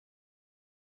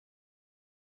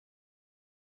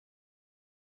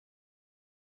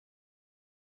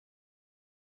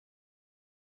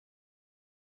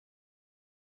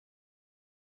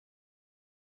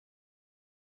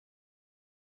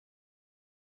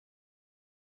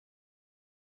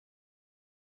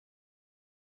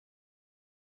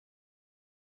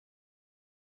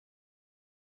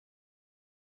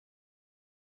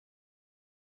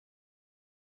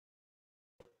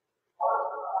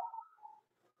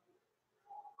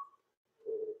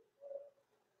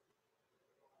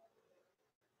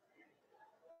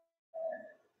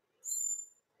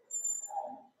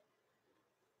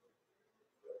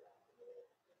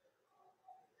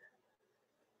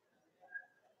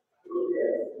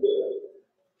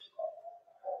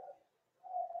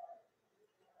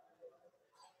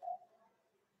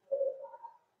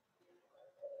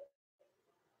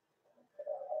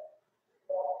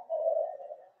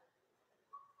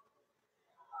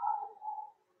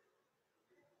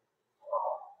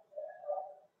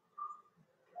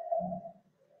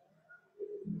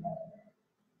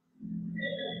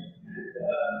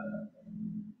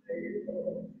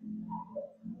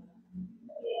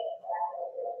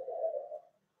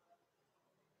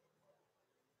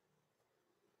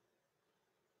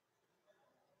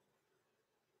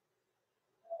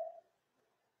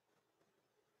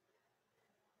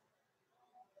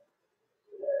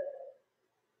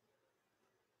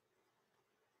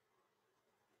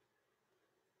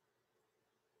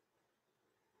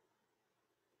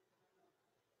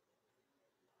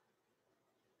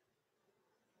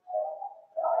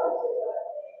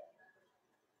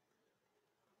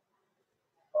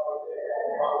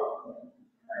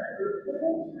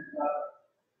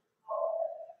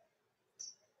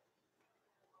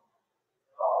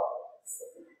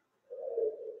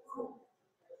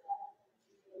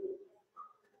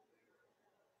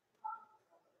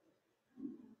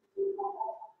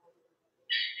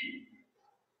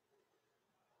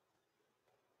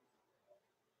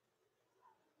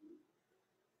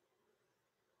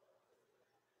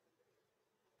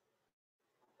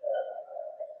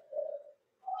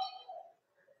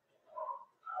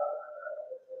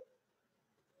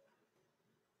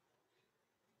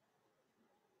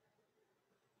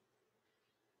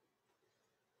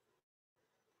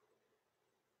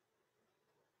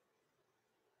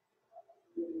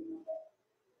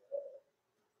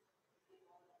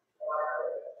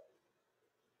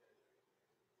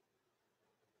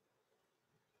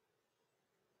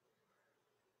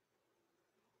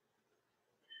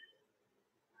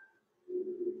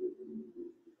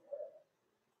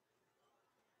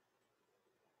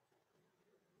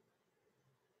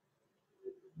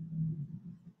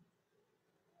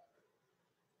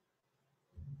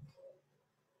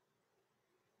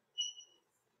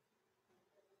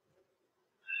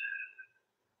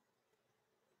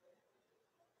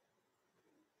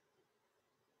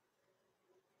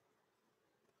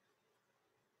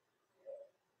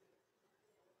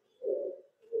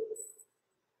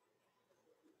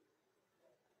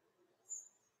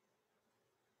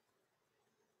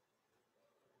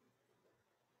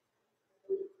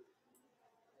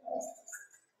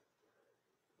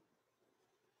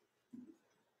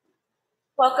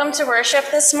Welcome to worship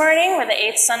this morning. We're the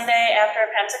 8th Sunday after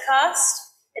Pentecost.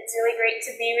 It's really great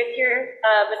to be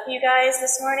with you guys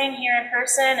this morning here in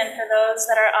person and for those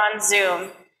that are on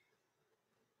Zoom.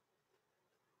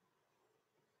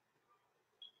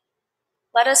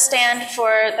 Let us stand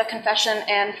for the confession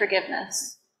and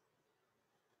forgiveness.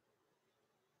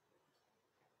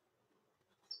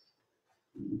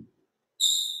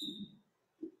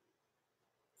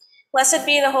 Blessed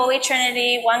be the Holy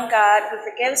Trinity, one God, who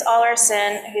forgives all our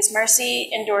sin, whose mercy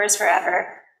endures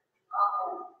forever.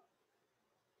 Amen.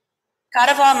 God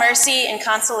of all mercy and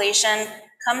consolation,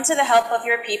 come to the help of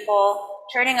your people,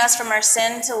 turning us from our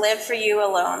sin to live for you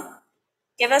alone.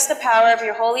 Give us the power of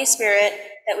your Holy Spirit,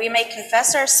 that we may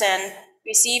confess our sin,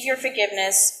 receive your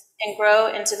forgiveness, and grow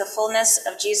into the fullness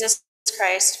of Jesus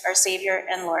Christ, our Savior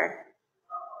and Lord.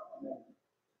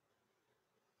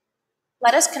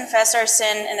 Let us confess our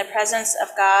sin in the presence of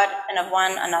God and of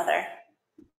one another.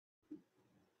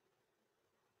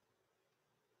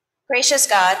 Gracious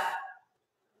God,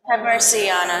 have mercy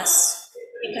on us.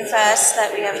 We confess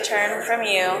that we have turned from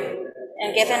you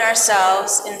and given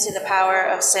ourselves into the power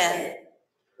of sin.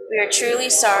 We are truly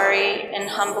sorry and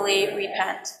humbly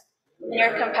repent. In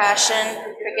your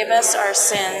compassion, forgive us our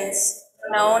sins,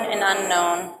 known and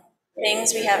unknown,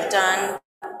 things we have done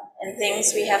and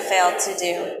things we have failed to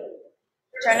do.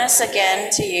 Turn us again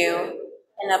to you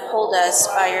and uphold us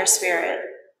by your Spirit,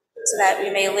 so that we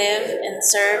may live and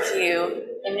serve you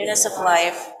in newness of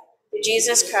life, through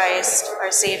Jesus Christ,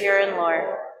 our Savior and Lord.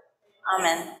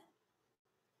 Amen.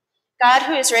 God,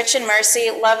 who is rich in mercy,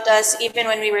 loved us even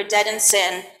when we were dead in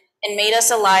sin and made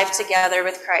us alive together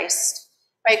with Christ.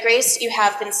 By grace you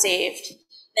have been saved.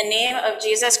 In the name of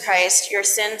Jesus Christ, your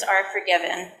sins are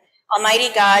forgiven.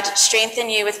 Almighty God, strengthen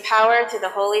you with power through the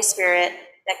Holy Spirit,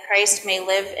 that Christ may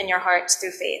live in your hearts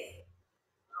through faith.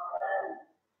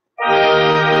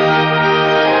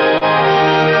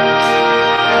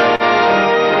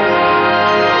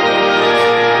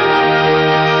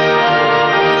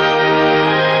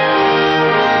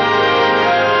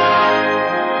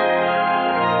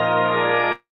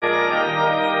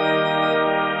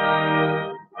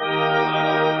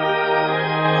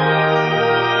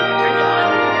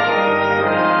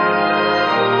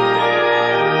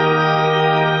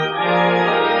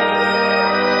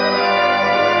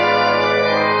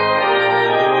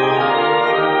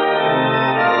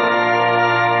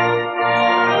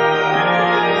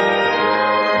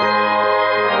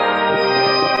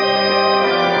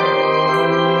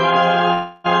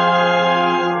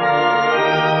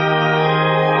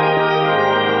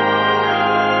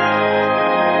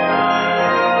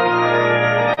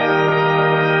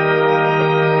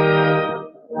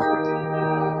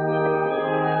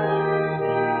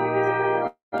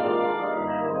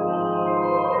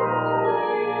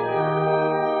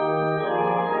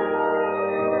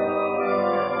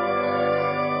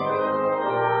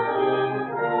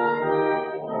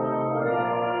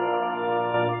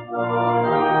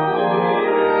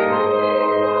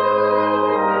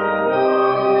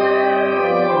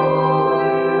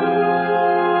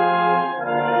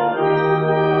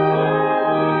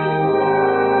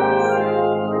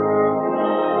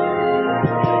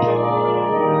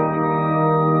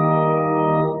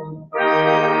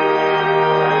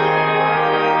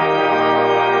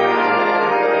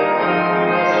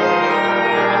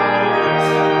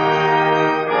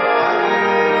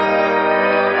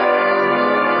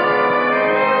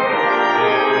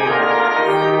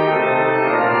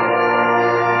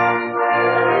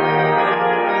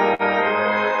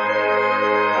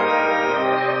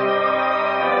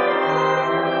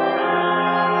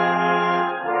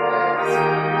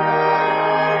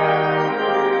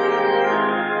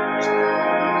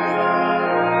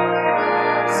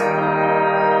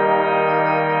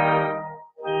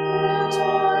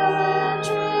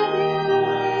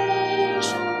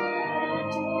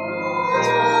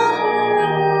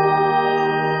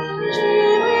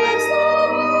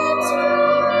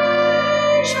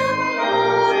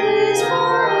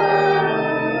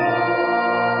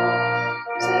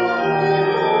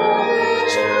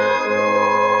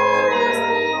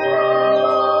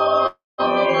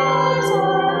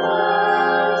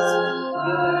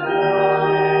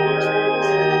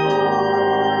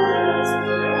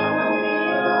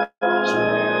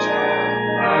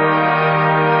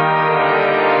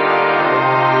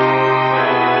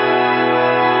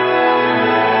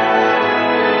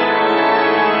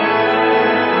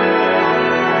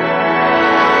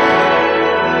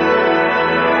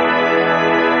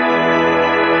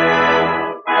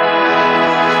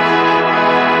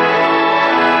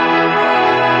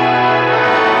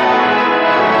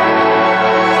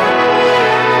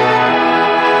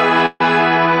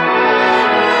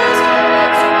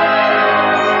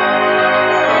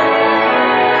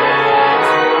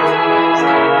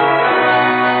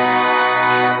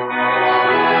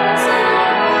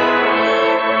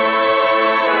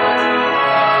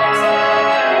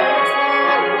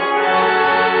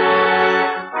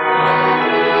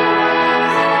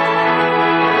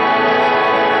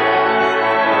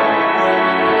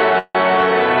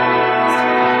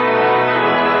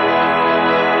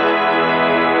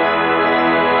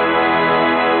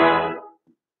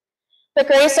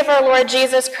 grace of our Lord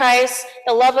Jesus Christ,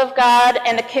 the love of God,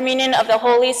 and the communion of the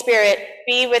Holy Spirit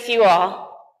be with you all.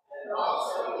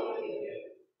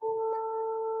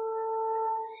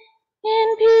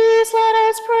 In peace, let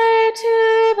us pray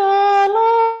to the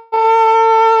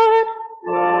Lord.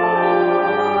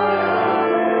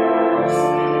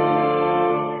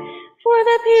 For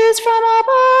the peace from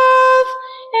above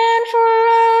and for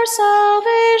our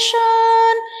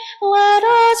salvation, let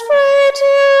us pray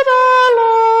to the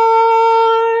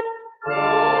Lord.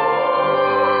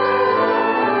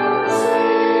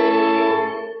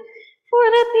 For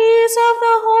the peace of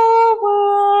the whole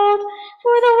world,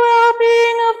 for the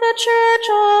well-being of the Church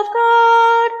of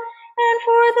God, and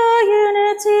for the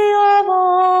unity of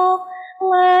all,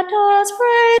 let us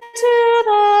pray to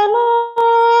the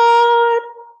Lord.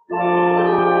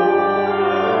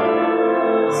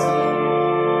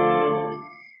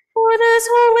 For this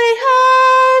holy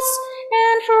house,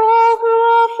 and for all who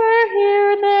offer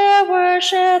here their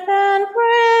worship and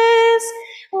praise,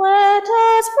 let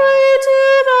us pray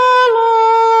to the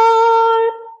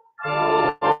Lord.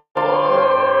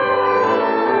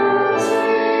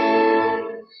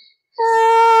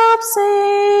 Help,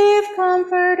 save,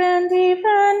 comfort, and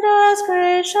defend us,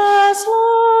 gracious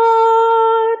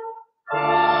Lord.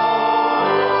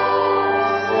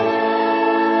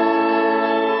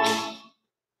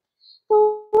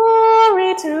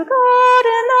 Glory to God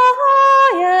in the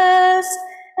highest,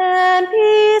 and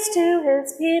peace to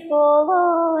his people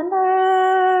on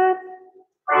earth.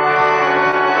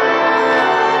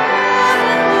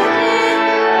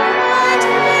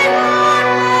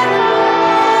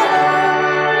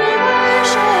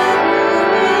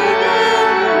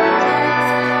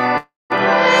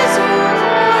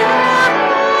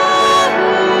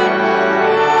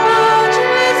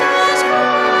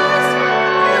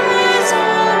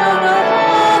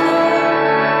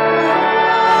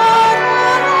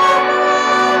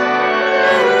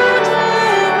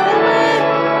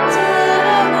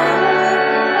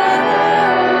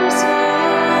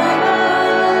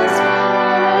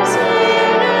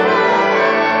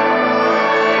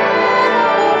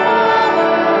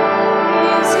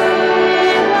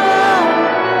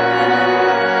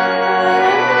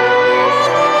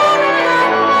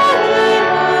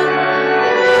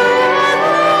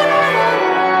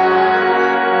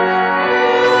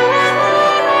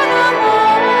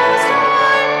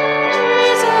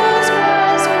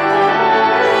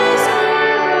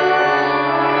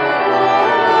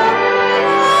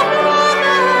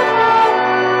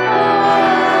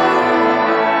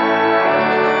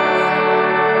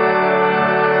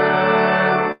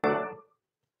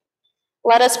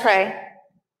 Let us pray.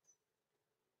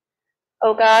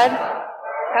 O God,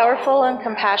 powerful and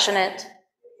compassionate,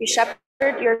 you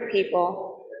shepherd your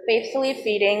people, faithfully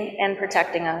feeding and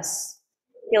protecting us.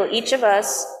 Heal each of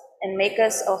us and make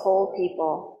us a whole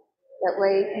people, that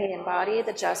may embody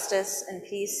the justice and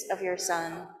peace of your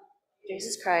Son,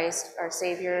 Jesus Christ, our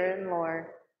Savior and Lord.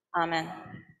 Amen.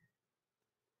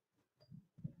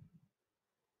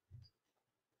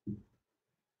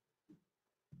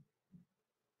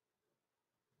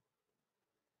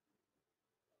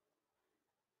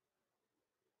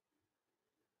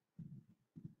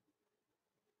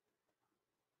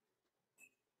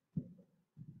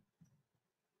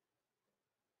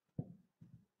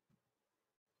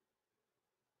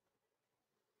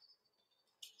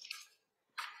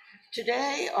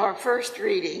 Today, our first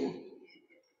reading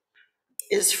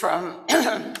is from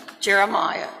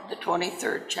Jeremiah, the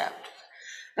 23rd chapter.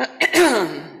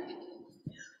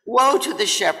 Woe to the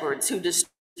shepherds who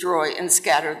destroy and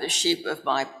scatter the sheep of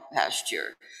my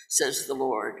pasture, says the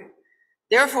Lord.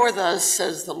 Therefore, thus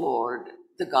says the Lord,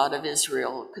 the God of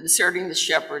Israel, concerning the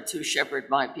shepherds who shepherd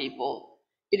my people.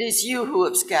 It is you who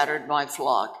have scattered my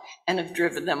flock and have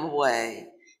driven them away,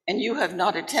 and you have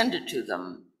not attended to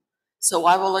them. So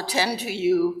I will attend to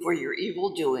you for your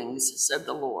evil doings, said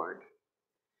the Lord.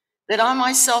 That I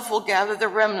myself will gather the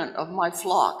remnant of my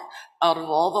flock out of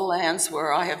all the lands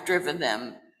where I have driven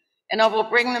them, and I will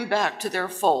bring them back to their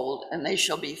fold, and they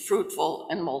shall be fruitful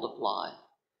and multiply.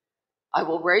 I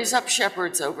will raise up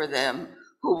shepherds over them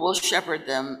who will shepherd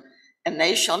them, and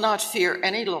they shall not fear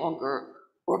any longer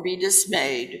or be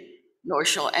dismayed, nor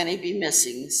shall any be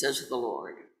missing, says the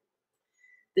Lord.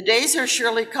 The days are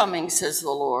surely coming, says the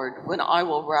Lord, when I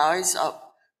will rise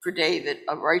up for David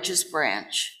a righteous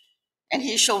branch, and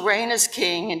he shall reign as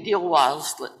king and deal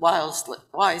wisely,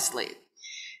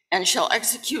 and shall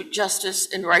execute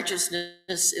justice and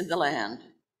righteousness in the land.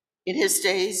 In his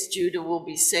days, Judah will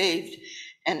be saved,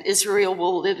 and Israel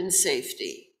will live in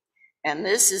safety. And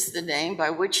this is the name by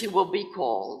which he will be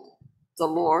called. The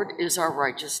Lord is our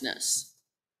righteousness.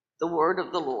 The word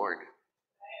of the Lord.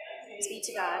 Thanks be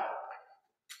to God.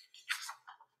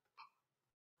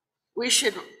 We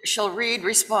shall read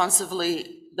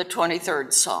responsively the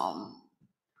 23rd Psalm.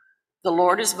 The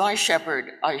Lord is my shepherd,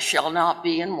 I shall not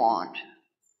be in want.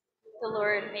 The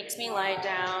Lord makes me lie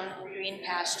down in green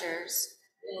pastures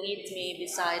and leads me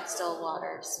beside still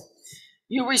waters.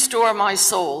 You restore my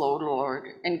soul, O Lord,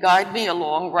 and guide me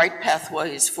along right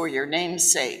pathways for your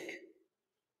name's sake.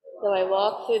 Though I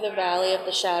walk through the valley of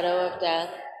the shadow of death,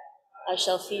 I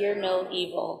shall fear no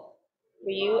evil,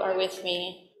 for you are with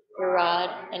me, your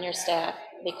rod and your staff,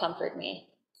 they comfort me.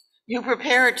 You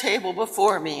prepare a table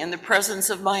before me in the presence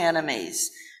of my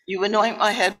enemies. You anoint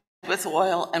my head with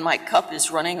oil, and my cup is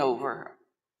running over.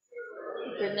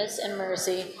 Goodness and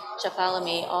mercy shall follow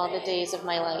me all the days of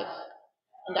my life,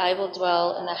 and I will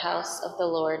dwell in the house of the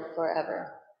Lord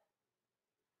forever.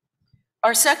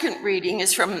 Our second reading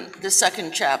is from the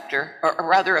second chapter, or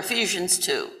rather Ephesians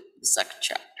 2, the second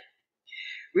chapter.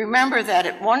 Remember that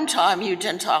at one time you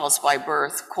Gentiles by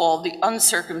birth, called the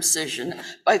uncircumcision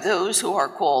by those who are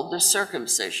called the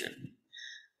circumcision,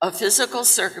 a physical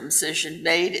circumcision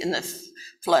made in the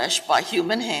flesh by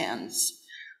human hands.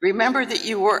 Remember that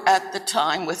you were at the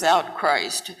time without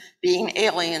Christ, being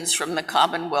aliens from the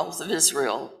commonwealth of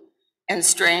Israel and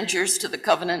strangers to the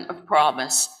covenant of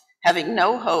promise, having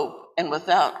no hope and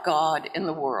without God in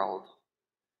the world.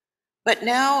 But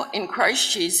now in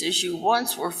Christ Jesus, you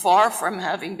once were far from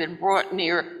having been brought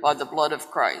near by the blood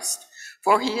of Christ,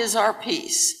 for he is our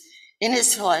peace. In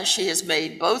his flesh, he has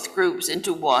made both groups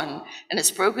into one and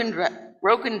has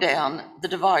broken down the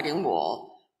dividing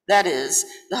wall, that is,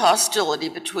 the hostility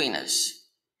between us.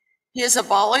 He has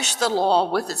abolished the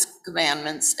law with its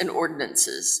commandments and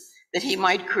ordinances, that he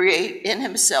might create in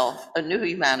himself a new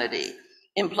humanity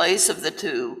in place of the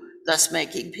two, thus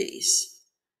making peace,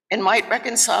 and might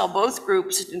reconcile both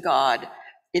groups to God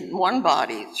in one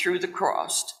body through the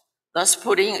cross, thus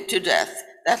putting to death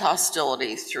that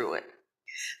hostility through it.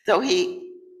 Though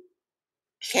he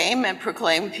came and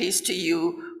proclaimed peace to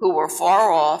you who were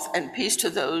far off and peace to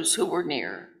those who were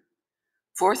near.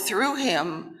 For through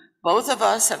him, both of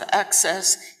us have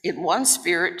access in one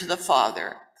spirit to the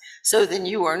Father. So then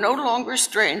you are no longer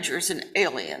strangers and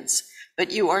aliens, but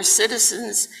you are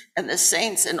citizens and the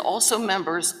saints and also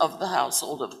members of the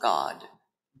household of God,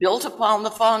 built upon the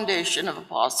foundation of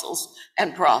apostles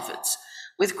and prophets,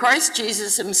 with Christ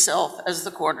Jesus himself as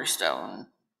the cornerstone.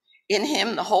 In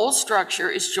him, the whole structure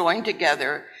is joined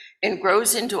together and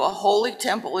grows into a holy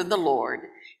temple in the Lord,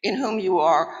 in whom you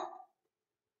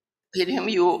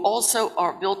also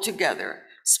are built together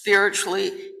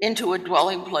spiritually into a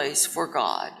dwelling place for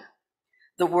God.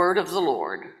 The word of the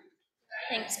Lord.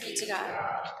 Thanks be to God.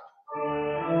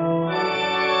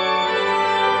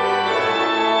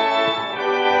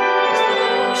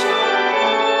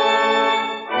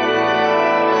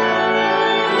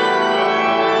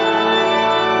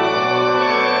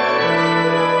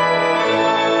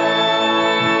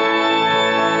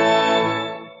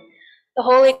 The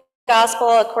Holy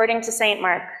Gospel according to St.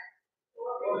 Mark.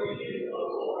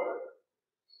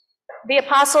 The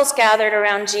apostles gathered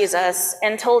around Jesus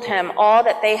and told him all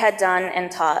that they had done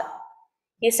and taught.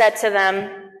 He said to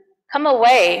them, "Come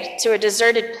away to a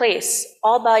deserted place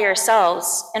all by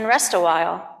yourselves and rest a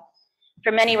while."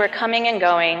 For many were coming and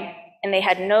going, and they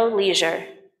had no leisure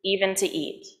even to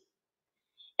eat.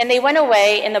 And they went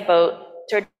away in the boat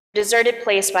to a deserted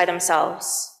place by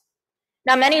themselves.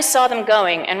 Now many saw them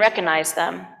going and recognized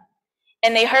them,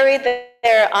 and they hurried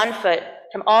there on foot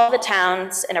from all the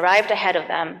towns and arrived ahead of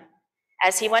them.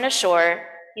 As he went ashore,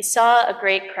 he saw a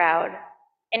great crowd,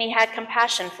 and he had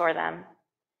compassion for them,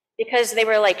 because they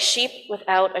were like sheep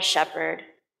without a shepherd,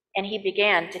 and he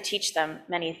began to teach them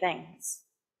many things.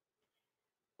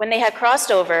 When they had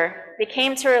crossed over, they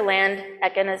came to a land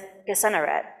at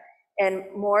Gennesaret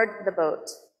and moored the boat.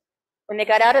 When they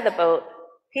got out of the boat,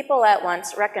 people at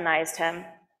once recognized him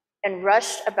and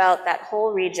rushed about that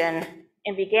whole region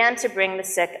and began to bring the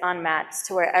sick on mats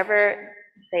to wherever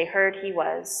they heard he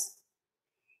was.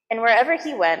 And wherever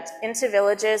he went, into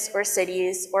villages or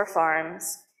cities or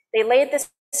farms, they laid the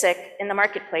sick in the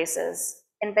marketplaces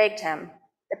and begged him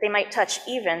that they might touch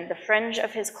even the fringe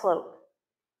of his cloak,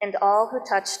 and all who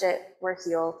touched it were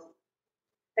healed.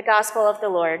 The Gospel of the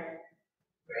Lord.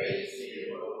 Praise to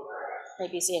you, O Christ. May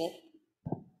be seated.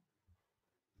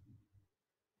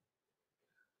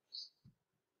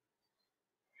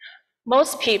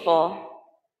 Most people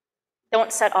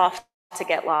don't set off to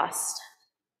get lost.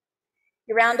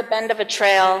 You round a bend of a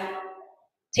trail,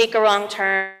 take a wrong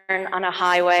turn on a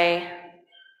highway,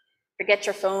 forget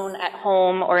your phone at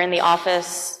home or in the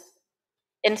office,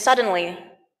 and suddenly,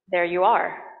 there you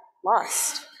are,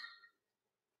 lost.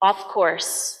 off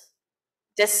course,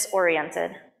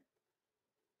 disoriented.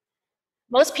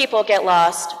 Most people get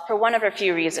lost for one of a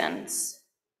few reasons.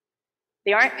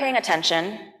 They aren't paying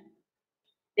attention,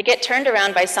 they get turned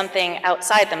around by something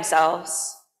outside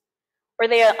themselves, or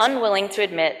they are unwilling to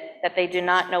admit that they do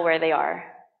not know where they are.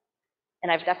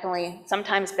 And I've definitely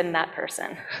sometimes been that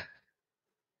person.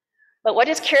 But what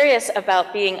is curious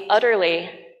about being utterly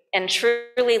and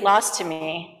truly lost to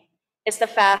me is the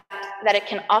fact that it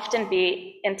can often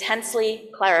be intensely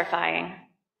clarifying.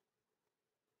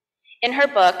 In her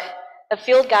book, A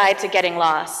Field Guide to Getting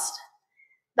Lost,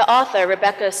 the author,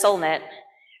 Rebecca Solnit,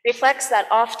 reflects that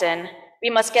often we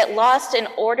must get lost in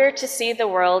order to see the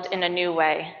world in a new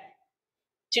way,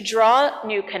 to draw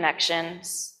new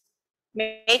connections,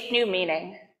 make new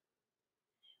meaning.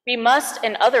 We must,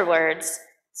 in other words,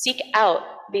 seek out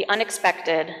the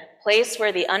unexpected, place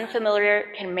where the unfamiliar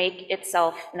can make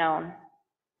itself known.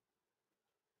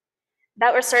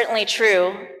 That was certainly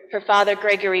true for Father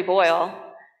Gregory Boyle,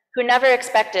 who never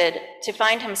expected to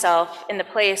find himself in the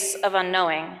place of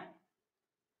unknowing.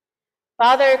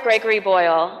 Father Gregory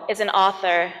Boyle is an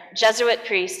author, Jesuit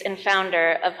priest, and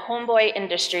founder of Homeboy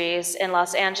Industries in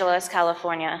Los Angeles,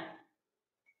 California.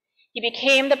 He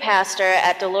became the pastor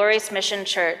at Dolores Mission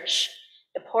Church,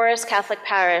 the poorest Catholic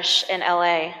parish in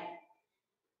LA,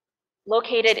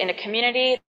 located in a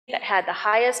community that had the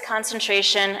highest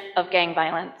concentration of gang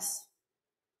violence.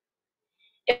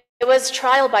 It was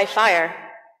trial by fire,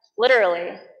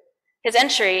 literally. His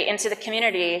entry into the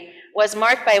community was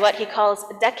marked by what he calls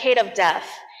a decade of death,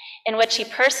 in which he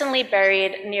personally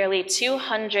buried nearly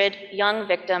 200 young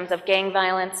victims of gang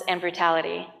violence and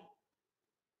brutality.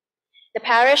 The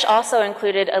parish also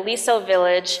included Aliso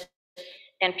Village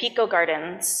and Pico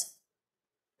Gardens,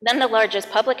 then the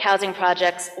largest public housing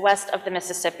projects west of the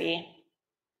Mississippi.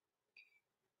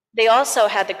 They also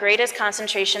had the greatest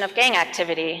concentration of gang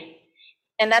activity,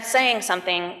 and that's saying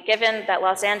something given that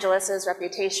Los Angeles'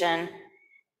 reputation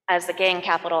as the gang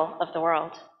capital of the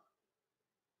world.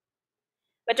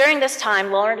 But during this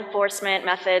time, law enforcement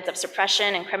methods of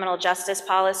suppression and criminal justice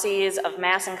policies of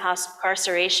mass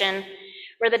incarceration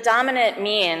were the dominant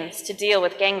means to deal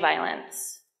with gang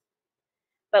violence.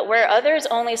 But where others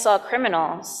only saw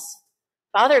criminals,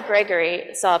 Father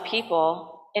Gregory saw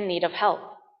people in need of help.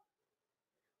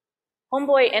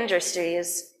 Homeboy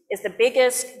Industries is the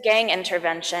biggest gang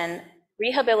intervention,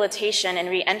 rehabilitation, and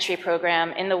re-entry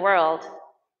program in the world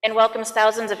and welcomes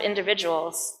thousands of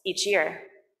individuals each year.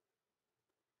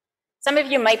 Some of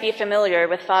you might be familiar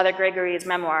with Father Gregory's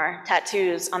memoir,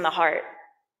 Tattoos on the Heart.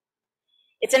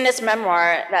 It's in this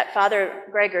memoir that Father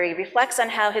Gregory reflects on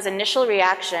how his initial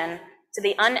reaction to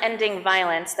the unending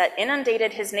violence that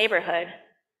inundated his neighborhood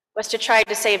was to try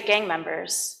to save gang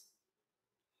members.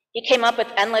 He came up with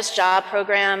endless job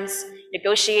programs,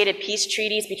 negotiated peace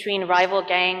treaties between rival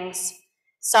gangs,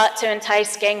 sought to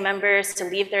entice gang members to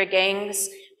leave their gangs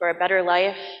for a better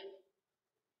life.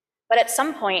 But at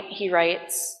some point, he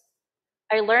writes,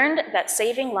 I learned that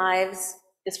saving lives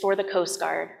is for the Coast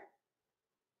Guard.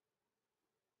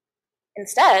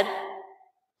 Instead,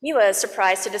 he was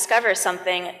surprised to discover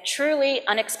something truly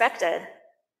unexpected,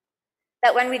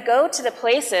 that when we go to the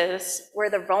places where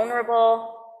the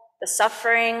vulnerable, the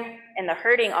suffering, and the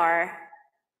hurting are,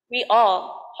 we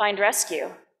all find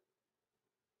rescue.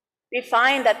 We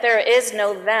find that there is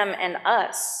no them and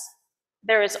us.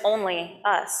 There is only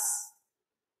us.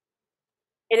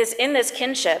 It is in this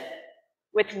kinship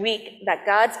with weak that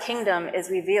God's kingdom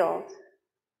is revealed.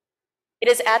 It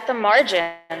is at the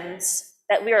margins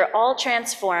that we are all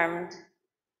transformed,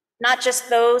 not just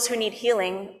those who need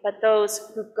healing, but those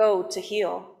who go to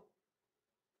heal.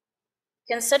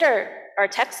 Consider our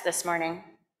text this morning.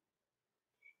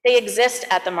 They exist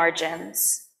at the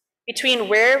margins, between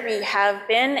where we have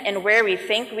been and where we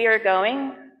think we are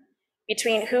going,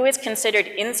 between who is considered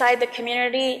inside the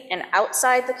community and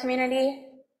outside the community.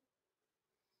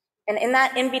 And in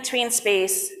that in-between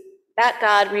space, that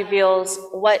God reveals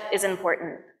what is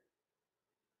important.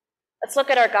 Let's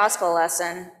look at our gospel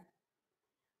lesson.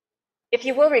 If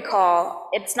you will recall,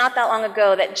 it's not that long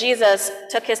ago that Jesus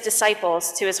took his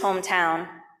disciples to his hometown,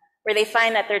 where they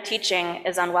find that their teaching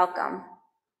is unwelcome.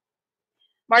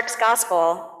 Mark's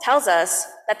gospel tells us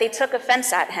that they took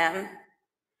offense at him,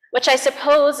 which I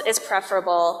suppose is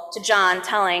preferable to John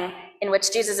telling in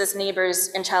which Jesus' neighbors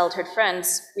and childhood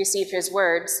friends receive his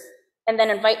words and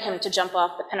then invite him to jump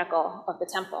off the pinnacle of the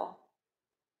temple.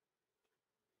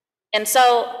 And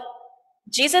so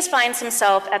Jesus finds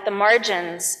himself at the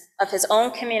margins of his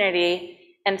own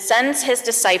community and sends his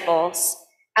disciples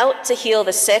out to heal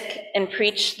the sick and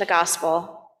preach the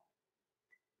gospel.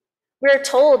 We're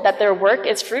told that their work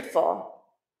is fruitful,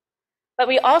 But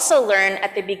we also learn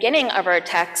at the beginning of our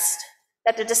text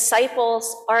that the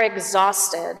disciples are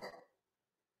exhausted.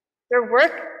 Their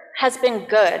work has been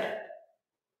good,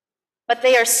 but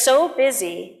they are so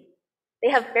busy, they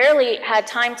have barely had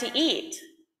time to eat.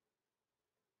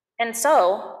 And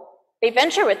so they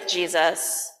venture with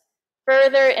Jesus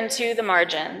further into the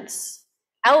margins,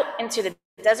 out into the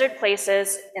desert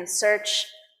places in search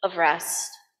of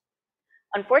rest.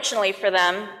 Unfortunately for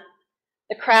them,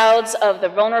 the crowds of the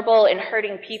vulnerable and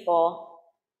hurting people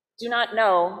do not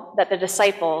know that the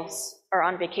disciples are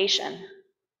on vacation.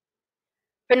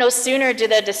 For no sooner do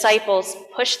the disciples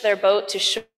push their boat to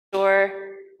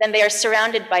shore than they are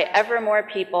surrounded by ever more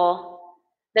people,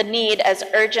 the need as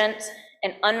urgent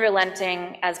and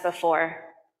unrelenting as before.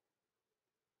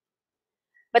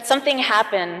 But something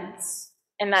happens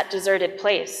in that deserted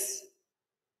place,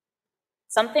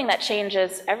 something that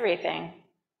changes everything.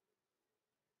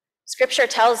 Scripture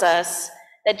tells us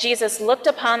that Jesus looked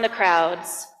upon the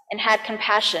crowds and had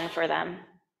compassion for them,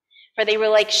 for they were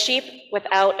like sheep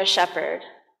without a shepherd.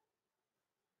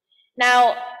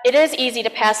 Now, it is easy to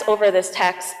pass over this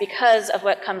text because of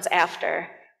what comes after.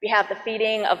 We have the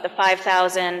feeding of the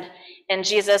 5,000, and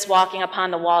Jesus walking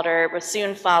upon the water will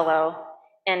soon follow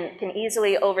and can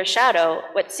easily overshadow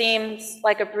what seems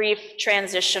like a brief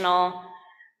transitional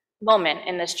moment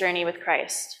in this journey with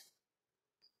Christ.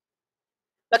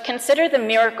 But consider the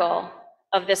miracle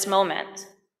of this moment.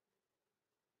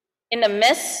 In the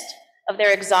midst of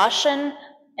their exhaustion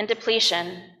and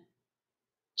depletion,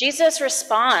 Jesus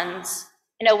responds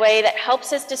in a way that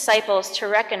helps his disciples to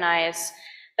recognize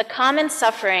the common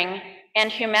suffering and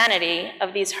humanity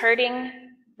of these hurting,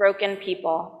 broken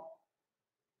people.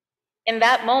 In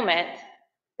that moment,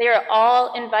 they are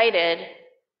all invited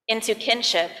into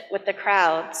kinship with the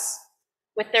crowds,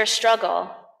 with their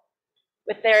struggle,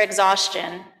 with their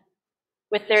exhaustion,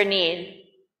 with their need.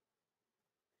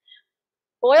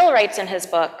 Boyle writes in his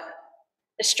book,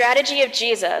 "The strategy of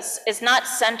Jesus is not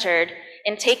centered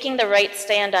in taking the right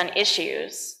stand on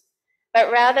issues,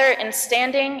 but rather in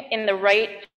standing in the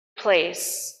right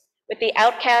place with the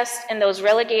outcast and those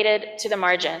relegated to the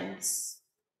margins."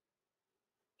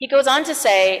 He goes on to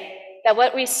say that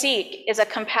what we seek is a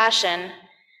compassion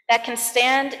that can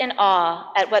stand in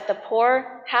awe at what the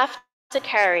poor have to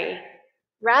carry,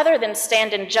 rather than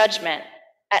stand in judgment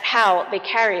at how they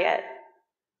carry it.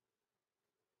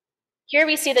 Here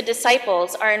we see the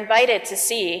disciples are invited to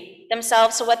see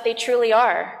themselves for what they truly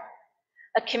are,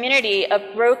 a community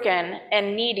of broken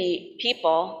and needy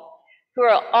people who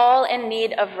are all in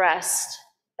need of rest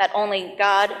that only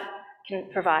God can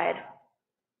provide.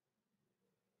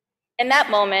 In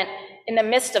that moment, in the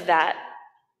midst of that,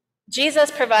 Jesus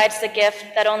provides the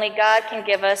gift that only God can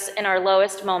give us in our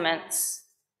lowest moments.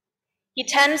 He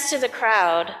tends to the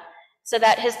crowd so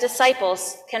that his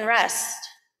disciples can rest.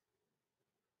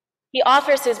 He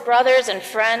offers his brothers and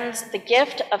friends the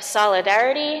gift of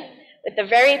solidarity with the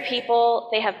very people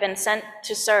they have been sent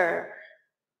to serve.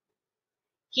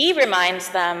 He reminds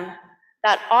them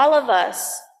that all of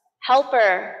us,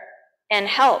 helper and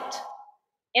helped,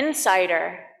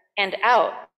 insider and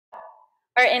out,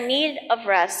 are in need of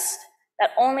rest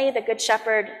that only the Good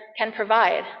Shepherd can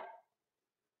provide.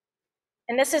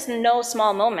 And this is no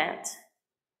small moment.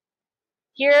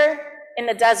 Here in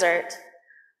the desert,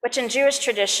 which in Jewish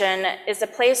tradition is a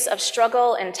place of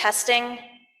struggle and testing,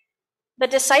 the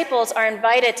disciples are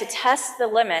invited to test the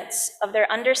limits of their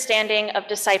understanding of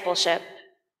discipleship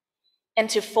and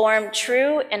to form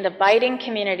true and abiding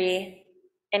community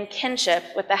and kinship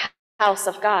with the house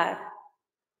of God.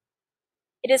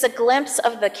 It is a glimpse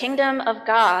of the kingdom of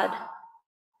God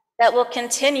that will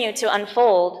continue to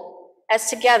unfold as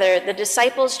together the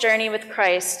disciples journey with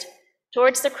Christ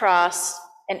towards the cross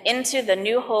and into the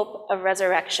new hope of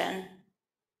resurrection.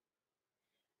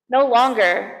 No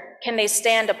longer can they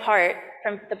stand apart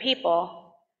from the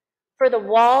people, for the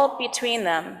wall between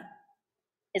them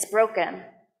is broken,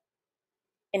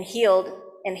 and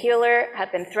healer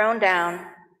have been thrown down,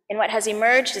 and what has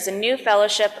emerged is a new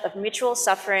fellowship of mutual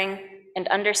suffering and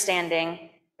understanding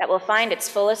that will find its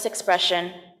fullest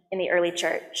expression in the early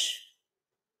church.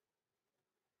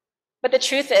 But the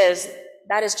truth is,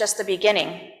 that is just the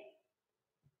beginning.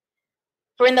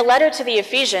 For in the letter to the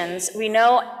Ephesians, we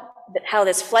know how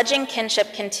this fledgling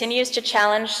kinship continues to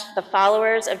challenge the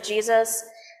followers of Jesus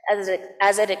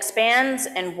as it expands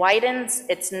and widens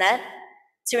its net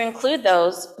to include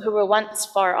those who were once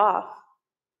far off.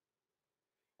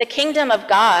 The kingdom of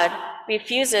God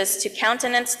refuses to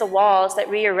countenance the walls that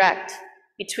we erect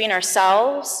between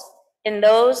ourselves and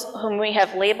those whom we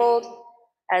have labeled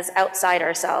as outside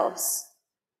ourselves.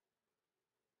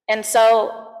 And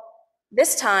so,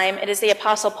 this time, it is the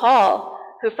Apostle Paul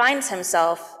who finds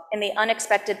himself in the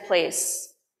unexpected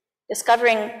place,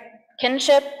 discovering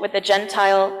kinship with the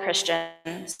Gentile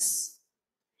Christians.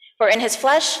 For in his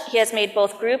flesh he has made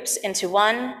both groups into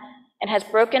one and has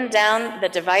broken down the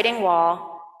dividing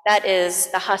wall, that is,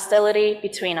 the hostility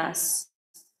between us.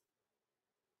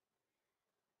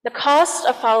 The cost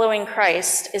of following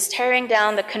Christ is tearing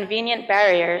down the convenient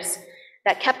barriers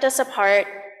that kept us apart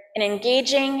and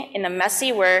engaging in the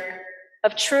messy work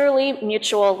of truly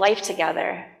mutual life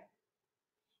together.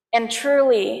 And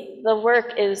truly, the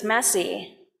work is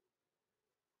messy.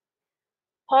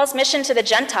 Paul's mission to the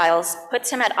Gentiles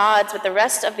puts him at odds with the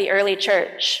rest of the early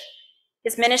church.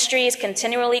 His ministry is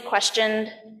continually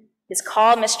questioned, his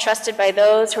call mistrusted by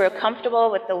those who are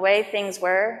comfortable with the way things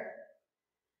were.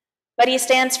 But he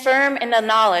stands firm in the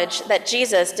knowledge that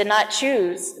Jesus did not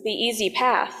choose the easy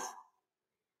path.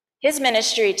 His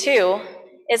ministry, too,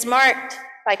 is marked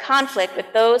by conflict with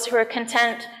those who are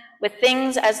content with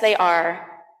things as they are,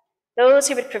 those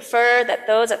who would prefer that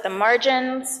those at the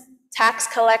margins, tax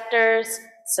collectors,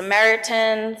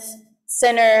 Samaritans,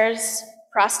 sinners,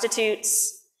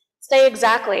 prostitutes, stay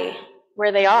exactly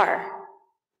where they are.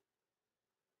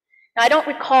 Now, I don't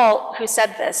recall who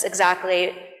said this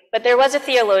exactly, but there was a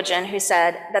theologian who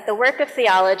said that the work of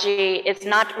theology is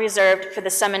not reserved for the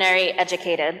seminary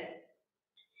educated.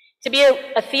 To be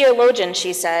a theologian,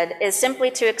 she said, is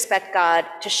simply to expect God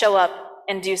to show up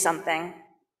and do something.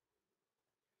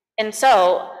 And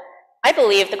so, I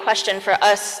believe the question for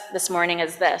us this morning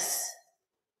is this: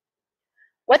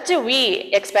 what do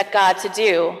we expect God to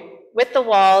do with the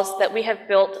walls that we have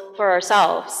built for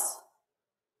ourselves?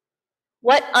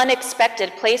 What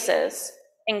unexpected places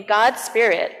in God's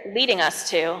Spirit leading us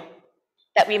to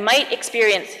that we might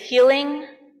experience healing,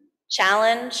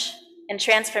 challenge, and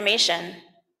transformation?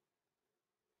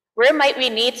 Where might we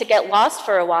need to get lost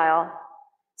for a while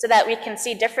so that we can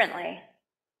see differently?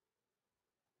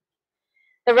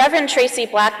 The Reverend Tracy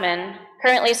Blackman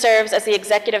currently serves as the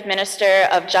Executive Minister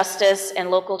of Justice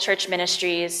and Local Church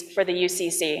Ministries for the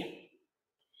UCC.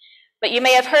 But you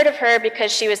may have heard of her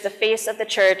because she was the face of the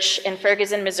church in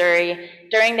Ferguson, Missouri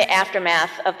during the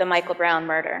aftermath of the Michael Brown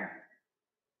murder.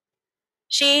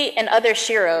 She and other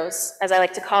sheroes, as I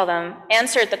like to call them,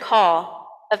 answered the call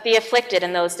of the afflicted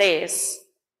in those days,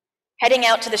 heading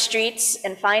out to the streets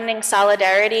and finding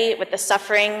solidarity with the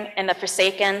suffering and the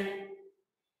forsaken.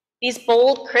 These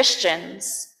bold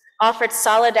Christians offered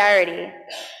solidarity,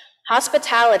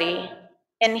 hospitality,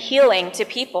 and healing to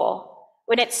people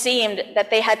when it seemed that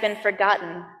they had been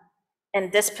forgotten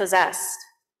and dispossessed.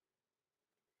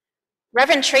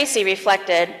 Reverend Tracy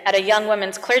reflected at a young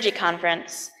women's clergy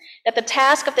conference that the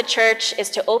task of the church is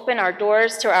to open our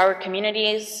doors to our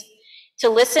communities, to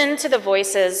listen to the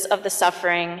voices of the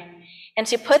suffering, and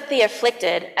to put the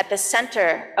afflicted at the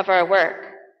center of our work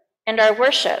and our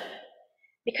worship,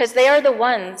 because they are the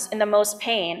ones in the most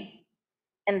pain,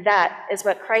 and that is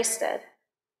what Christ did.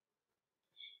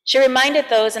 She reminded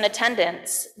those in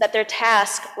attendance that their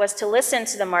task was to listen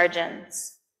to the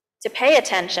margins, to pay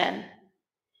attention,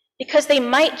 because they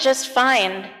might just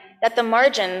find that the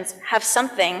margins have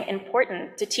something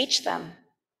important to teach them.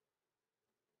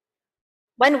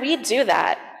 When we do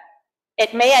that,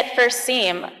 it may at first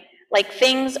seem like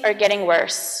things are getting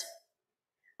worse.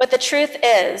 But the truth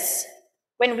is,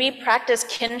 when we practice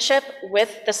kinship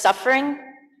with the suffering,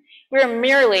 we're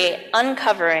merely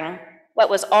uncovering what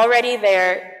was already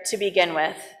there to begin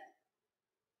with.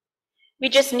 We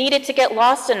just needed to get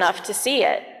lost enough to see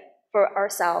it for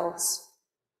ourselves.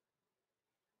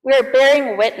 We are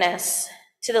bearing witness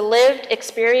to the lived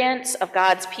experience of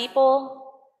God's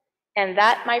people, and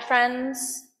that, my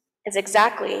friends, is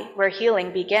exactly where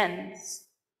healing begins.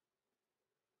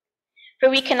 For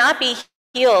we cannot be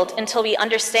healed until we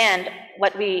understand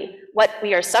what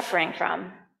we are suffering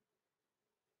from.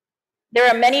 There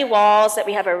are many walls that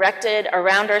we have erected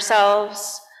around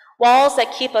ourselves, walls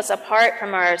that keep us apart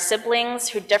from our siblings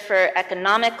who differ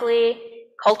economically,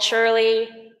 culturally,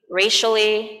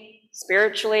 racially,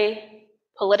 spiritually,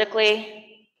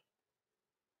 politically.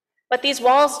 But these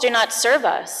walls do not serve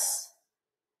us.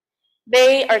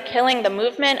 They are killing the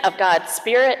movement of God's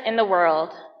Spirit in the world.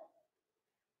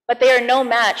 But they are no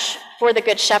match for the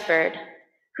Good Shepherd,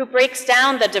 who breaks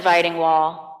down the dividing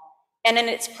wall, and in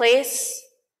its place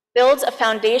builds a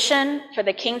foundation for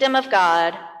the kingdom of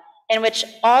God in which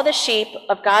all the sheep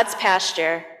of God's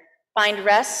pasture find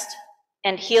rest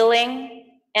and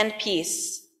healing and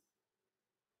peace.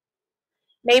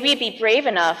 May we be brave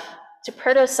enough to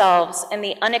put ourselves in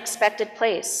the unexpected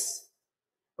place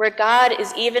where God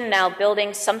is even now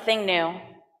building something new,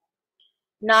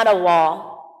 not a wall,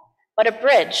 but a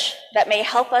bridge that may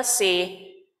help us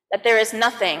see that there is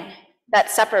nothing that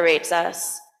separates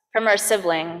us from our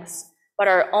siblings, but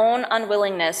our own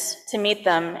unwillingness to meet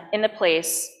them in the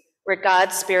place where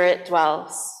God's Spirit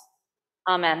dwells.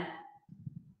 Amen.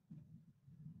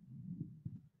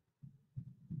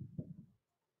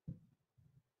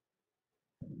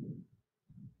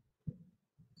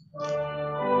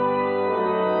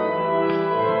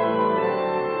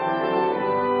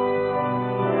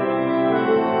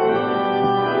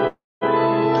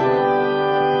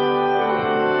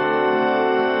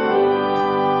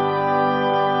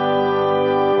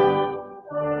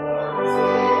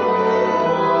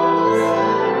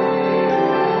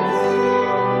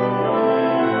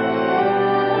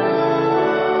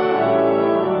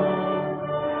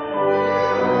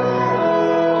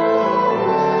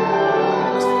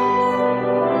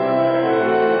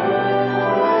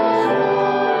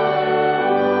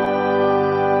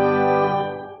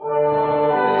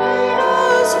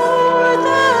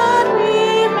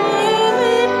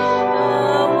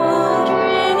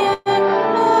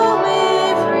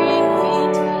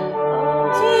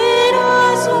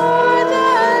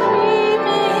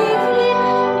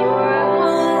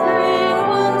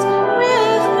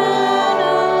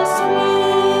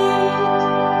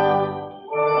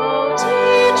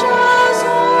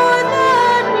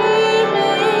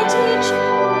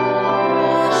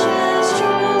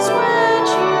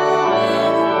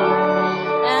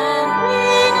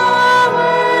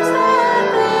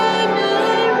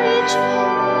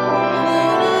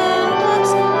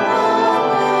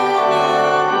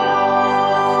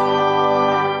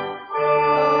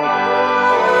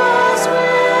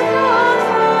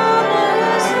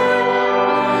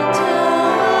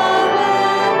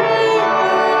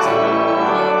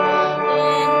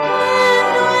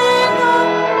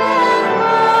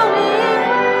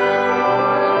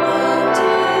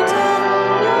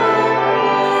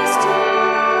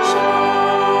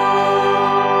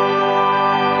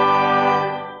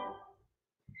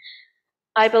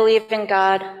 I believe in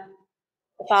God,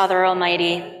 the Father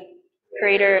Almighty,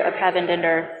 creator of heaven and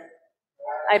earth.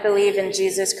 I believe in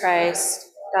Jesus Christ,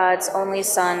 God's only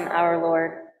Son, our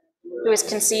Lord, who was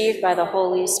conceived by the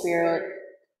Holy Spirit,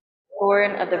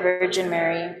 born of the Virgin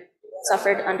Mary,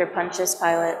 suffered under Pontius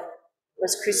Pilate,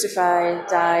 was crucified,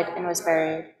 died, and was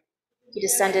buried. He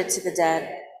descended to the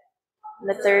dead. On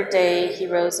the third day he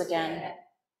rose again.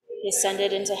 He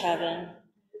ascended into heaven,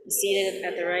 is seated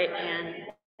at the right hand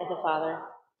of the Father.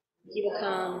 He will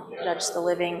come to judge the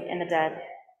living and the dead.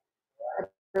 I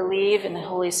believe in the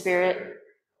Holy Spirit,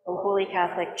 the Holy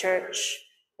Catholic Church,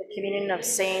 the communion of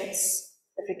saints,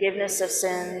 the forgiveness of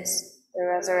sins, the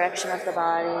resurrection of the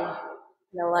body, and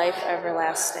the life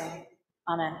everlasting.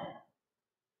 Amen.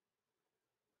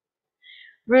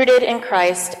 Rooted in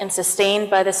Christ and sustained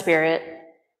by the Spirit,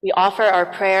 we offer our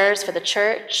prayers for the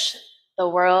Church, the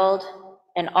world,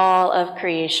 and all of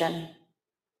creation.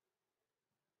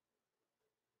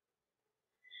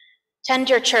 Tend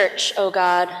your church, O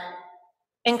God.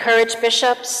 Encourage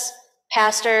bishops,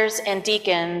 pastors, and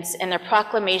deacons in their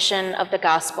proclamation of the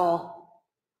gospel.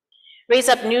 Raise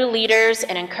up new leaders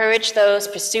and encourage those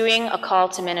pursuing a call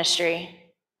to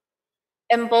ministry.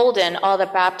 Embolden all the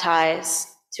baptized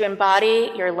to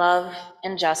embody your love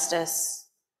and justice.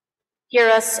 Hear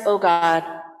us, O God.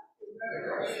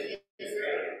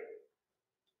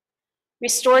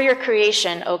 Restore your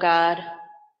creation, O God.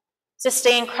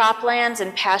 Sustain croplands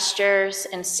and pastures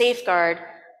and safeguard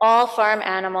all farm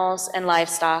animals and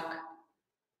livestock.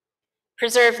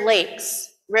 Preserve lakes,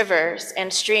 rivers,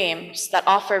 and streams that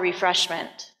offer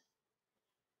refreshment.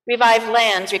 Revive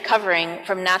lands recovering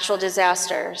from natural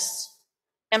disasters,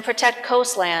 and protect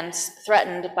coastlands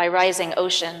threatened by rising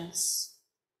oceans.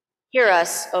 Hear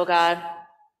us, O God.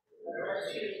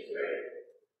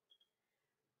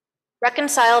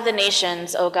 Reconcile the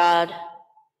nations, O God.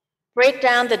 Break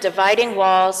down the dividing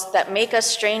walls that make us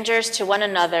strangers to one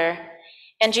another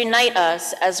and unite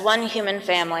us as one human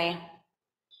family.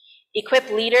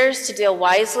 Equip leaders to deal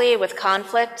wisely with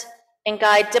conflict and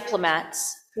guide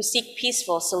diplomats who seek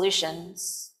peaceful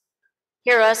solutions.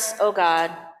 Hear us, O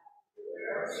God.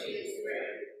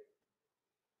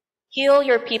 Heal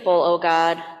your people, O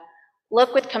God.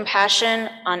 Look with compassion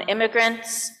on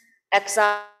immigrants,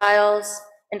 exiles,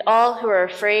 and all who are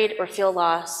afraid or feel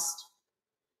lost.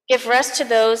 Give rest to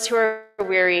those who are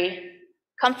weary,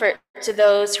 comfort to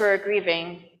those who are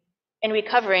grieving, and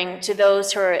recovering to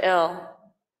those who are ill,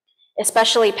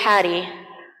 especially Patty,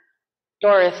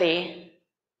 Dorothy,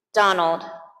 Donald,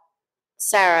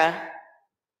 Sarah,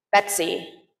 Betsy,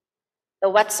 the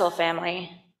Wetzel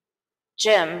family,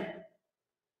 Jim,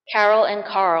 Carol and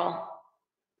Carl,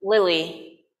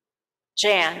 Lily,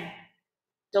 Jan,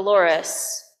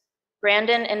 Dolores,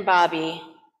 Brandon and Bobby,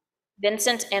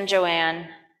 Vincent and Joanne,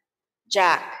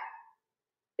 Jack,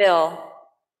 Bill,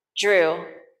 Drew,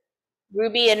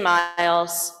 Ruby and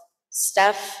Miles,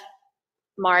 Steph,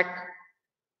 Mark,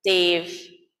 Dave,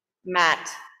 Matt,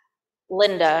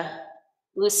 Linda,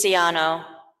 Luciano,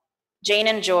 Jane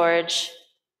and George,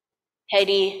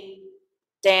 Heidi,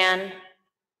 Dan,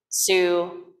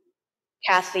 Sue,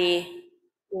 Kathy,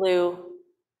 Lou,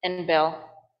 and Bill.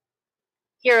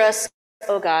 Hear us,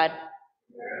 O God.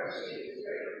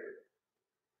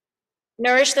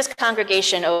 Nourish this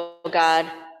congregation, O God.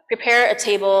 Prepare a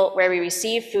table where we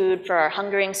receive food for our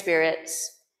hungering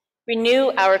spirits.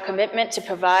 Renew our commitment to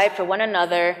provide for one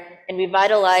another and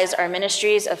revitalize our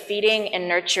ministries of feeding and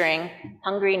nurturing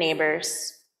hungry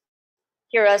neighbors.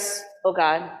 Hear us, O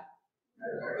God.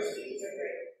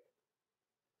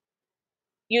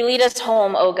 You lead us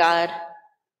home, O God.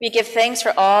 We give thanks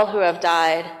for all who have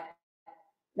died,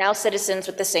 now citizens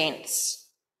with the saints.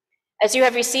 As you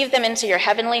have received them into your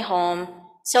heavenly home,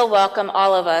 still welcome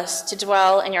all of us to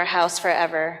dwell in your house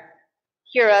forever.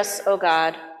 Hear us, O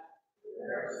God.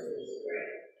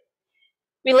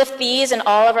 We lift these and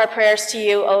all of our prayers to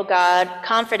you, O God,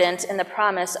 confident in the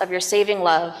promise of your saving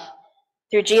love,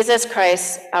 through Jesus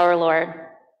Christ our Lord.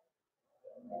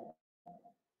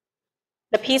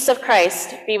 The peace of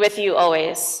Christ be with you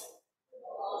always.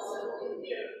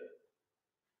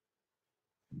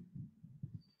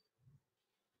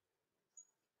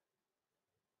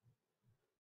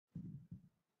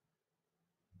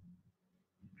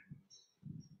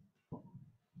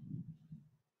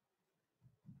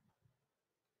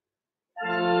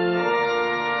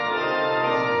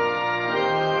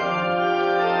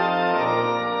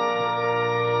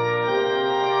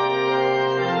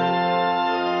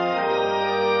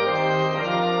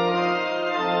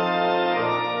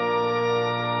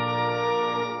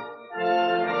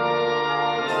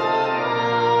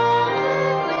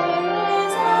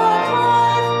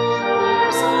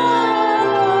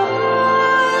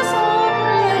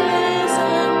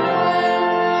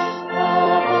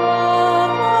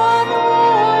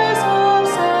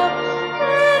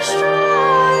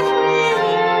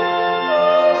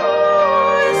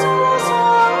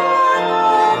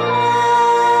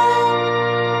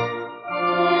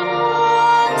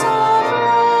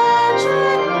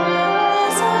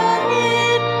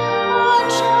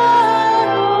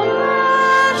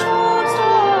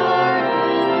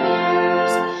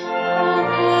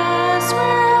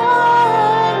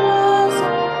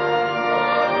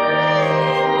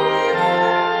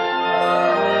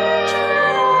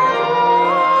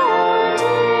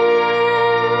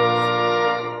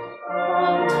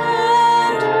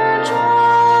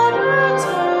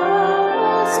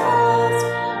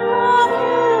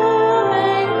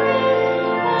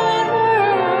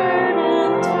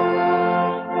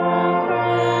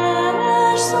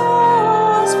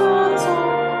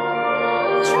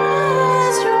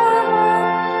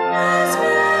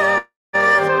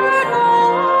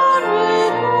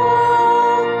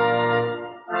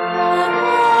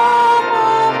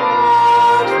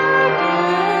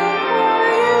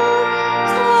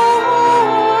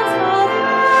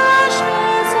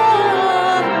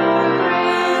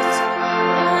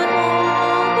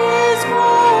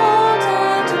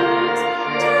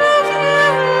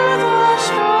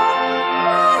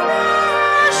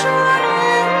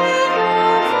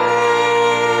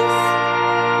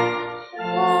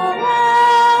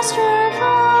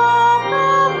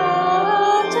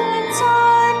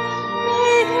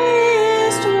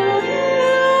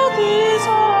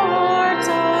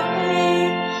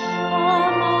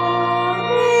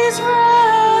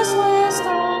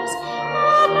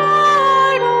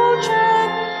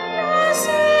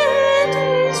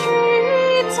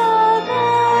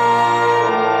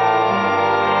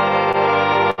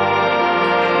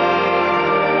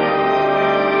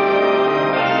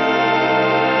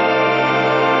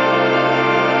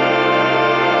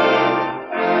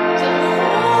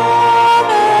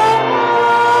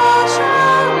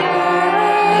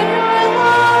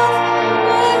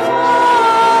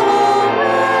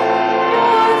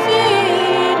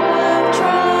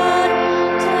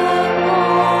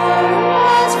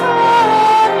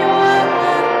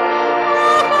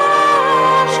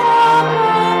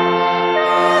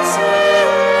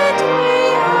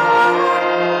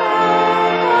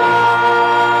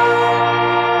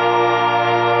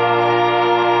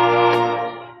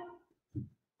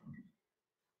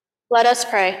 Let us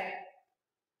pray.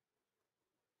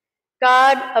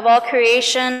 God of all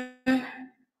creation,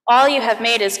 all you have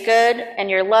made is good, and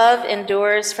your love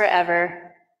endures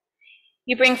forever.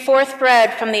 You bring forth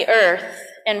bread from the earth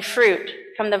and fruit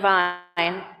from the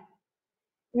vine.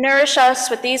 Nourish us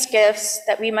with these gifts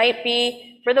that we might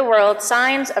be for the world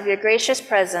signs of your gracious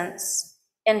presence.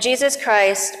 In Jesus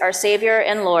Christ, our Savior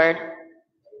and Lord.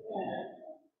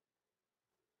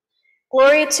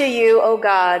 Glory to you, O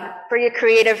God, for your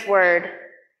creative word,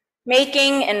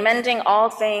 making and mending all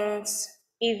things,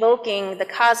 evoking the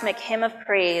cosmic hymn of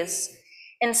praise,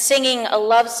 and singing a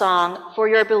love song for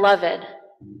your beloved,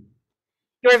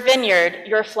 your vineyard,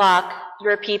 your flock,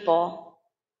 your people.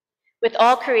 With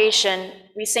all creation,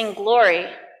 we sing glory.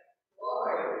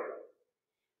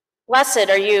 Blessed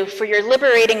are you for your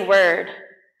liberating word,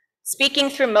 speaking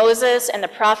through Moses and the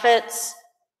prophets,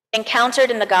 encountered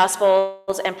in the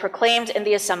Gospels and proclaimed in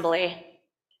the assembly.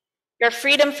 Your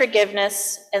freedom,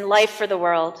 forgiveness, and life for the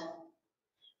world.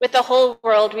 With the whole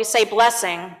world, we say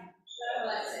blessing.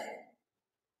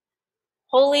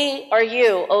 Holy are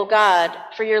you, O God,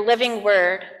 for your living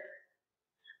word.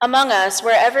 Among us,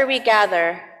 wherever we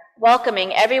gather,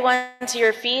 welcoming everyone to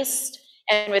your feast,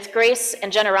 and with grace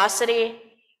and generosity,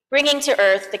 bringing to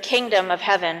earth the kingdom of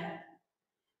heaven.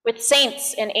 With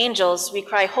saints and angels, we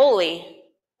cry, holy.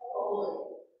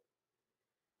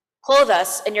 Clothe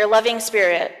us in your loving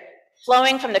spirit,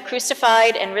 flowing from the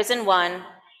crucified and risen one,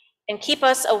 and keep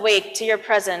us awake to your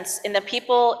presence in the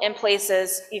people and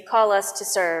places you call us to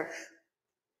serve.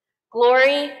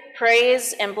 Glory,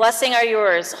 praise, and blessing are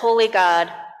yours, holy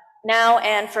God, now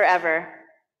and forever.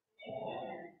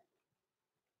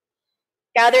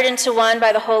 Gathered into one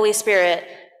by the Holy Spirit,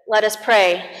 let us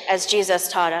pray as Jesus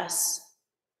taught us.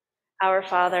 Our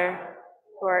Father,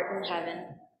 who art in heaven,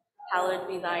 hallowed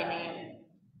be thy name.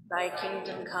 Thy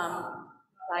kingdom come,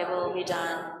 thy will be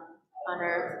done, on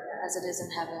earth as it is in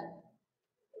heaven.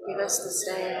 Give us this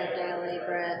day our daily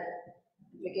bread,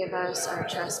 and forgive us our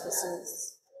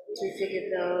trespasses, as we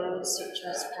forgive those who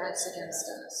trespass against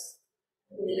us.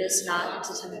 Lead us not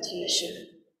into temptation,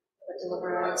 but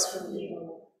deliver us from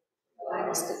evil. Thine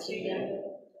is the kingdom,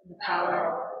 and the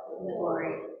power, and the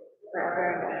glory,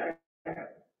 forever and ever.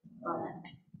 Amen.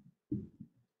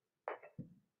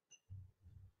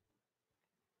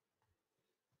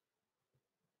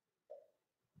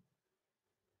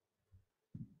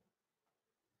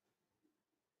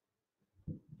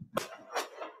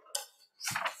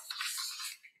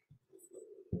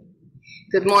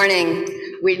 Good morning.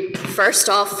 We first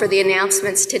off, for the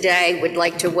announcements today, would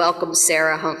like to welcome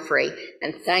Sarah Humphrey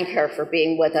and thank her for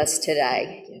being with us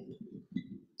today.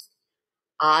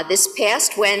 This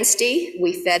past Wednesday,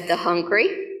 we fed the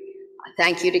hungry.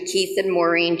 Thank you to Keith and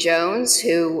Maureen Jones,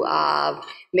 who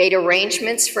made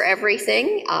arrangements for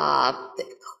everything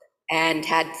and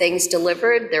had things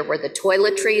delivered. There were the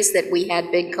toiletries that we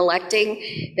had been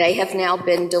collecting. They have now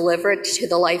been delivered to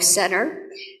the Life Center,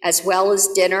 as well as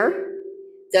dinner.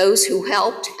 Those who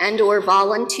helped and or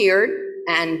volunteered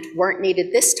and weren't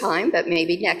needed this time, but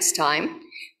maybe next time: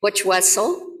 Butch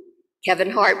Wessel,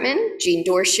 Kevin Hartman, Jean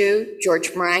Dorshew,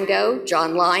 George Marango,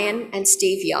 John Lyon, and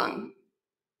Steve Young.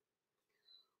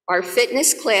 Our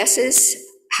fitness classes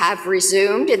have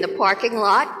resumed in the parking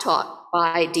lot, taught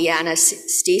by Deanna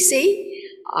Stacey.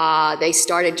 They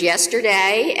started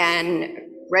yesterday, and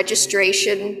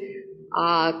registration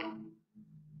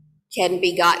can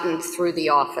be gotten through the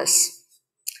office.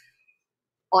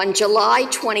 On July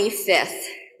 25th,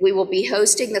 we will be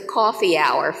hosting the coffee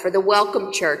hour for the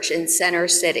Welcome Church in Center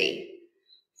City.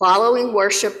 Following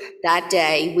worship that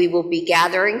day, we will be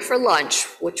gathering for lunch,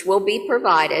 which will be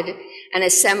provided, and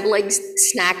assembling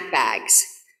snack bags.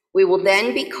 We will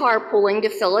then be carpooling to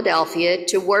Philadelphia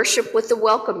to worship with the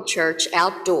Welcome Church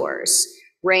outdoors,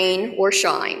 rain or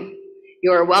shine.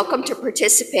 You are welcome to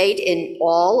participate in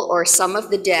all or some of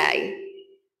the day.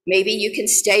 Maybe you can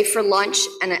stay for lunch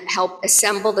and help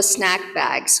assemble the snack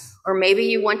bags, or maybe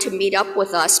you want to meet up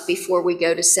with us before we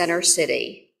go to Center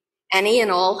City. Any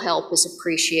and all help is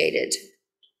appreciated.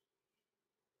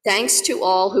 Thanks to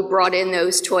all who brought in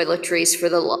those toiletries for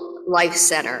the Life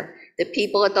Center. The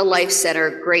people at the Life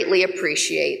Center greatly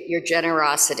appreciate your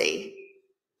generosity.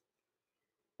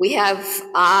 We have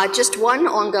just one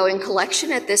ongoing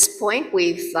collection at this point.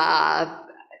 We've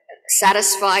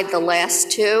satisfied the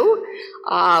last two.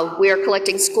 We are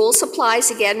collecting school supplies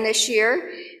again this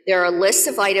year. There are lists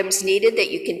of items needed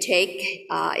that you can take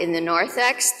in the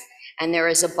narthex, and there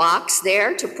is a box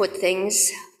there to put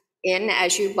things in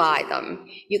as you buy them.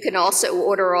 You can also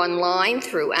order online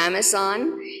through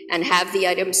Amazon and have the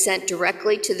items sent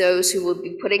directly to those who will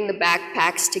be putting the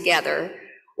backpacks together,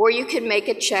 or you can make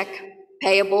a check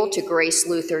payable to Grace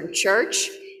Lutheran Church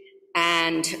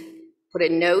and put a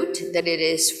note that it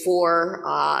is for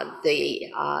the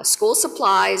school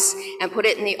supplies and put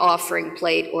it in the offering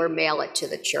plate or mail it to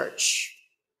the church.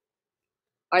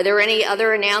 Are there any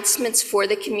other announcements for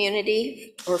the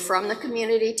community or from the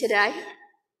community today?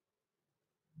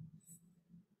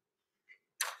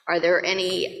 Are there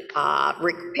any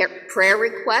prayer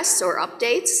requests or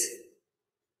updates?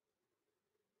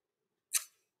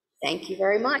 Thank you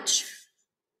very much.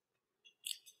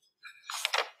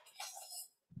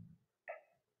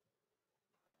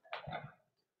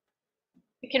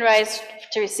 You can rise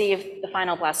to receive the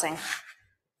final blessing.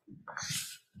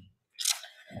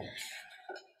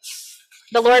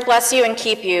 The Lord bless you and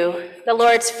keep you. The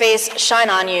Lord's face shine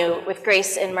on you with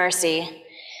grace and mercy.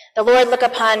 The Lord look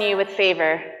upon you with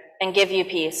favor and give you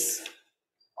peace.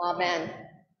 Amen.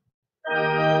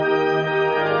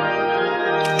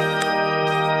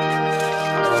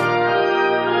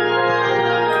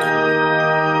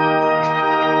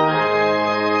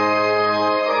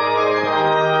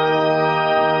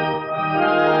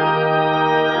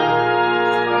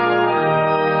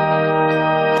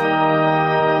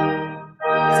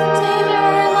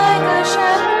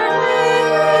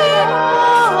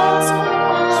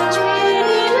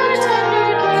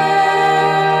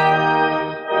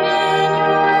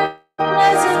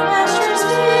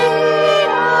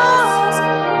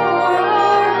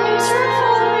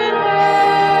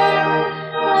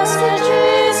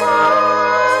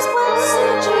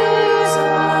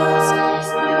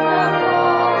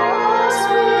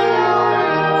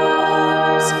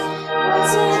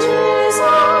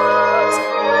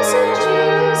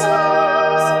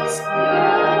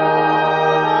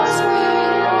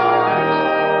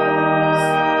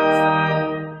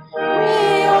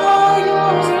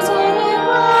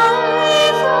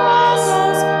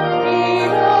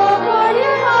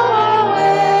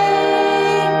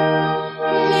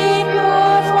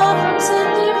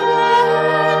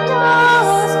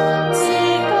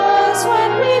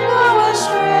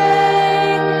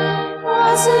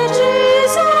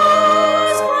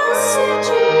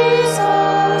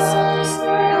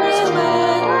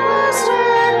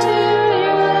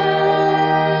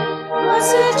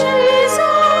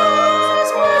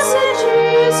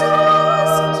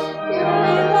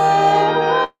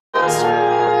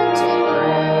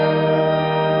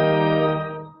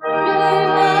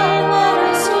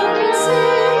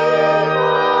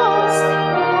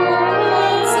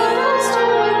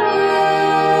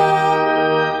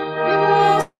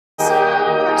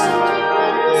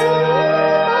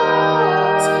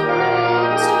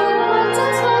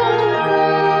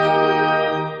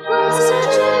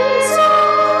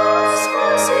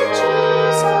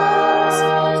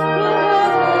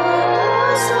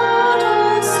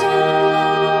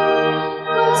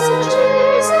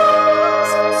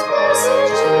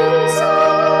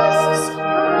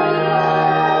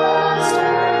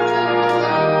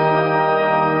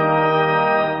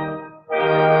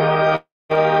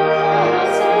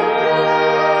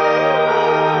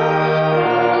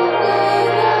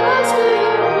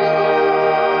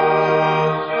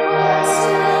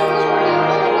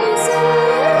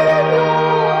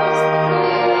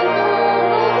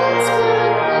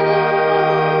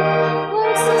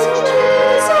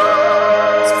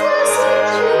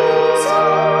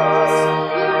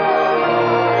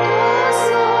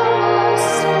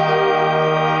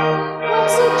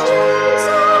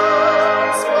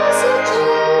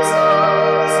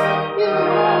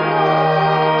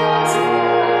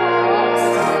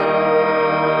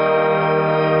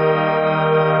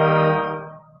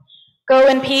 Go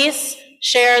in peace,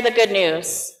 share the good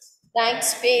news.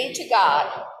 Thanks be to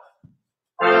God.